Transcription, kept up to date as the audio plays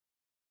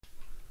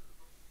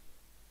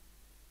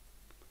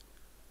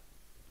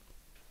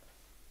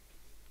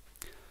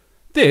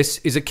This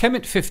is a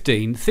Kemet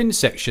 15 thin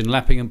section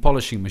lapping and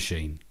polishing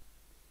machine.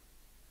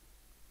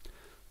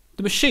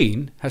 The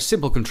machine has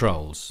simple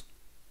controls: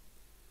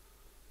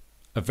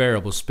 a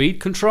variable speed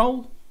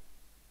control,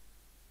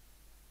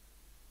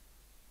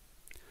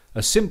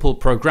 a simple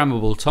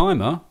programmable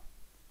timer,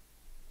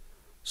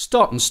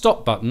 start and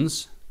stop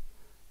buttons,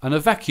 and a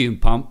vacuum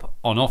pump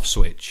on-off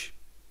switch.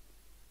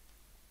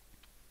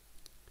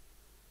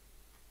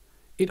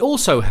 It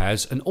also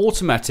has an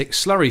automatic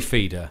slurry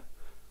feeder,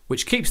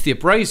 which keeps the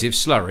abrasive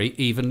slurry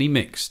evenly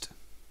mixed.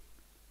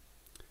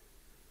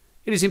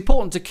 It is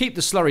important to keep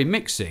the slurry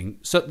mixing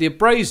so that the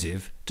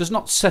abrasive does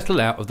not settle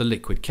out of the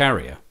liquid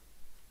carrier.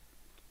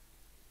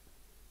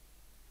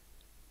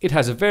 It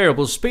has a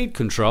variable speed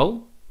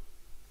control,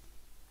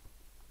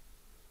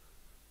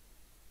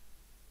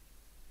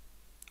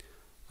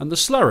 and the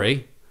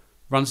slurry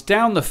runs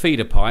down the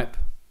feeder pipe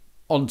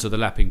onto the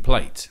lapping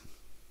plate.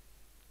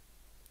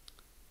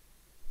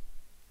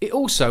 It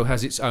also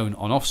has its own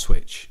on-off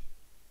switch.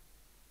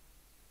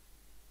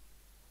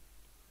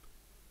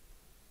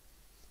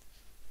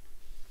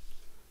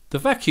 The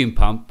vacuum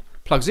pump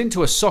plugs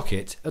into a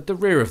socket at the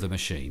rear of the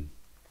machine.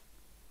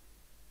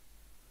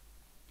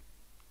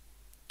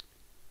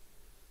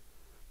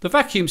 The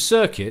vacuum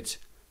circuit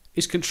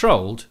is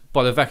controlled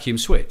by the vacuum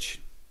switch.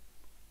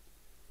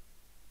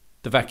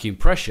 The vacuum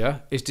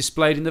pressure is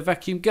displayed in the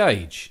vacuum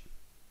gauge.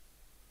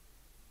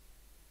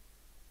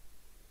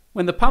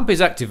 When the pump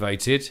is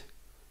activated,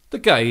 the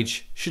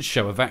gauge should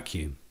show a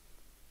vacuum.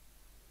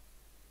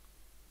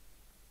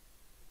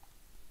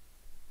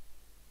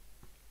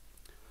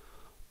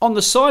 On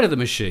the side of the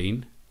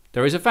machine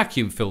there is a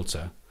vacuum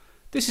filter.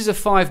 This is a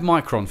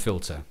 5-micron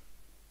filter.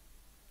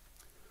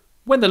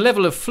 When the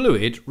level of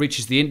fluid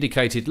reaches the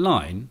indicated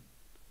line,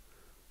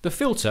 the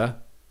filter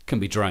can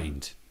be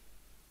drained.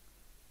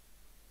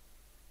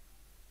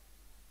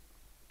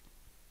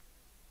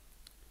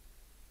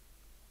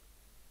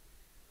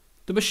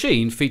 The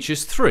machine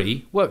features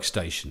 3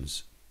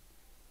 workstations.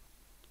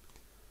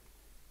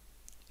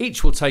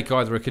 Each will take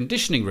either a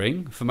conditioning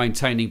ring for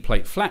maintaining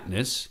plate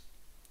flatness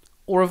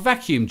or a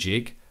vacuum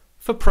jig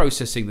for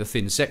processing the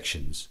thin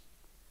sections.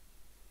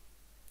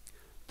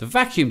 The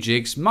vacuum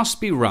jigs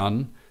must be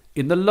run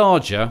in the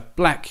larger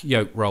black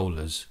yoke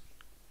rollers.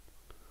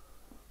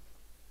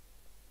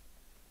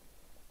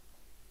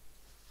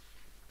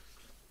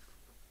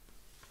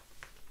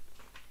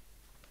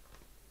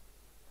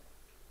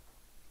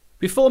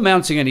 Before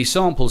mounting any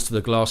samples to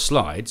the glass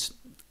slides,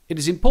 it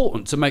is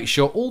important to make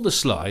sure all the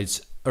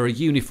slides are a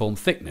uniform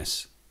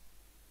thickness.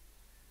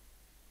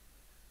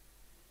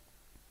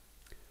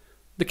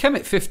 The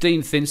Kemet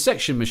 15 thin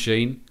section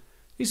machine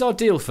is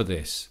ideal for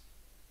this.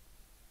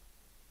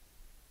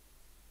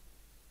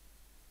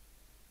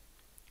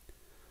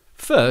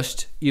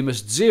 First, you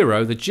must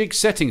zero the jig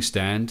setting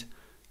stand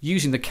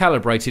using the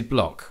calibrated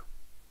block.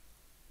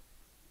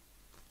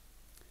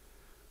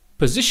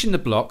 Position the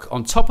block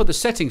on top of the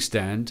setting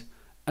stand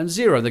and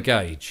zero the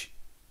gauge.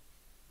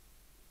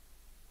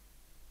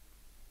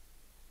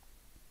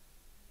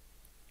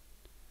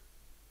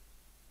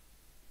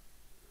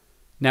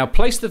 Now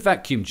place the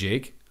vacuum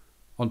jig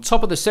on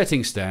top of the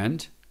setting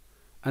stand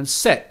and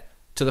set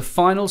to the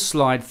final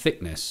slide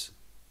thickness.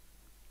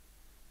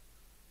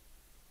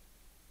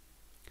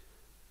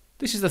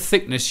 This is the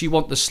thickness you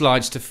want the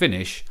slides to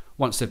finish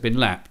once they've been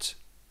lapped.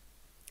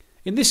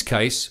 In this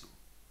case,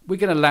 we're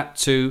going to lap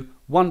to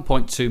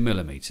 1.2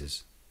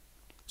 millimeters.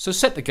 So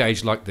set the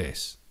gauge like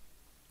this.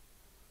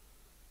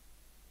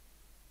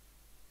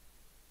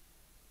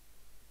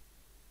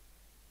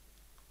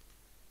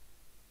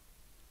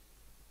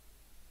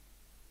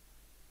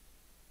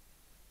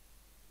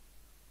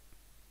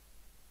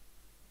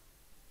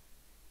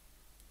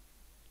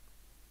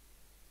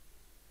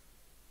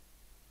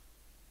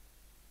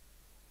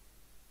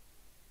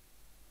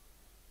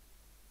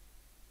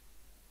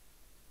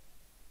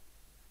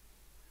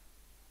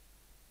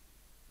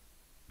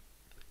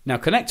 Now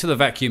connect to the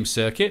vacuum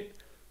circuit,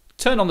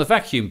 turn on the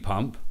vacuum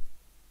pump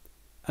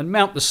and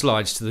mount the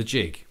slides to the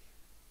jig.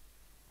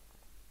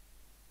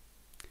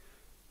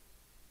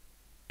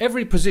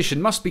 Every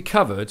position must be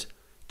covered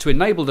to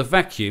enable the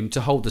vacuum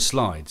to hold the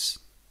slides.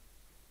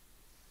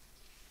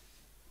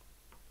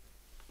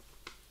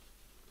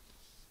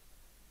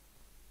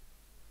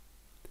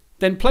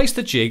 Then place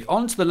the jig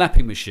onto the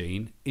lapping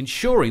machine,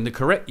 ensuring the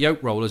correct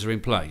yoke rollers are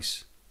in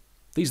place.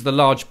 These are the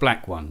large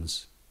black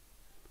ones.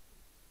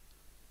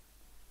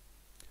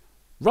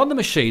 Run the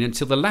machine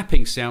until the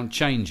lapping sound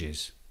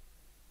changes.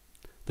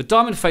 The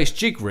diamond face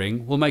jig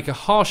ring will make a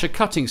harsher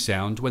cutting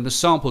sound when the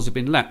samples have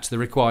been lapped to the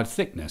required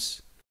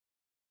thickness.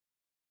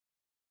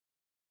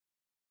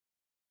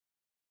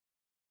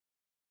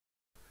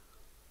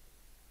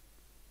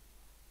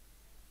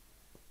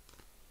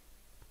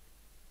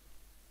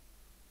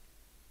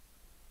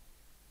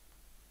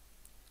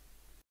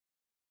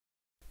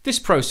 This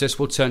process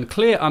will turn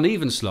clear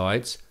uneven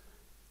slides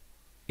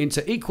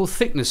into equal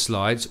thickness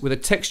slides with a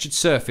textured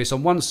surface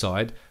on one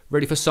side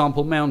ready for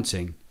sample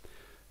mounting.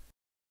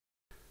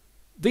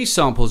 These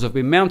samples have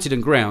been mounted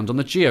and ground on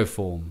the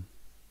geoform.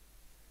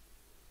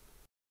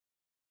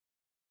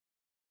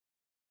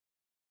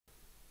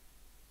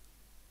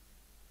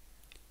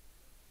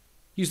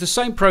 Use the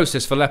same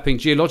process for lapping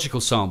geological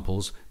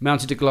samples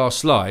mounted to glass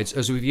slides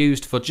as we've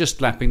used for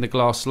just lapping the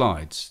glass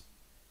slides.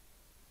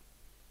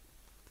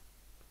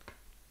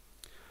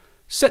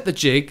 Set the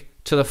jig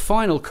to the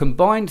final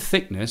combined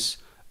thickness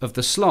of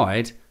the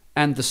slide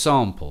and the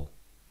sample.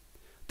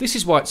 This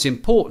is why it's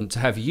important to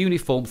have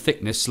uniform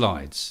thickness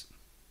slides.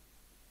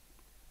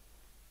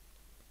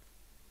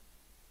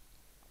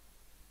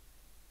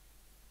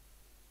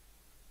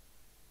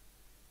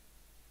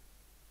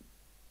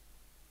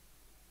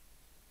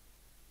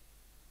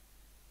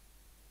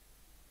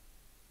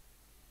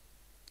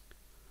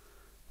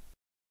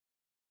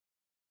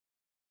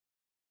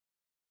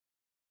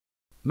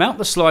 Mount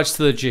the slides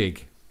to the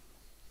jig.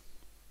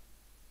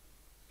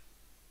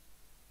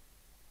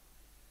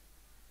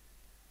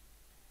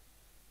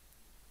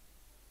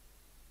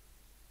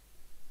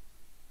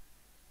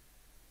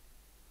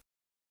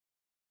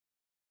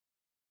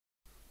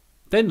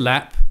 Then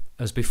lap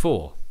as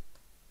before.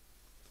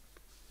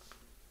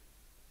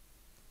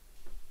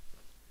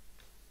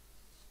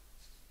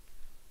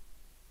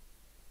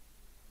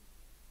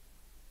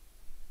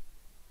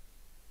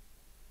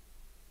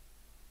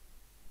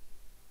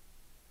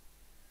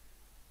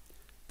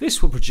 This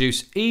will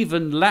produce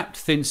even lapped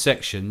thin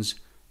sections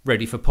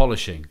ready for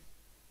polishing.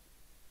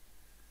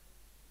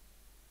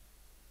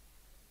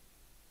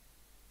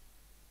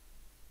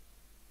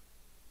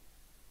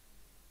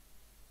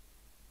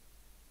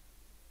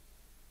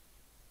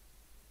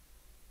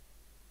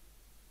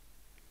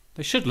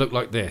 They should look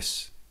like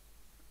this.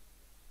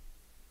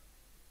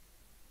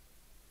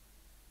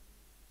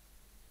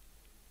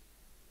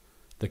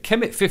 The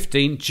Kemet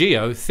 15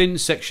 Geo thin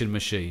section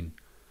machine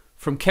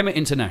from Kemet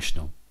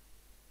International.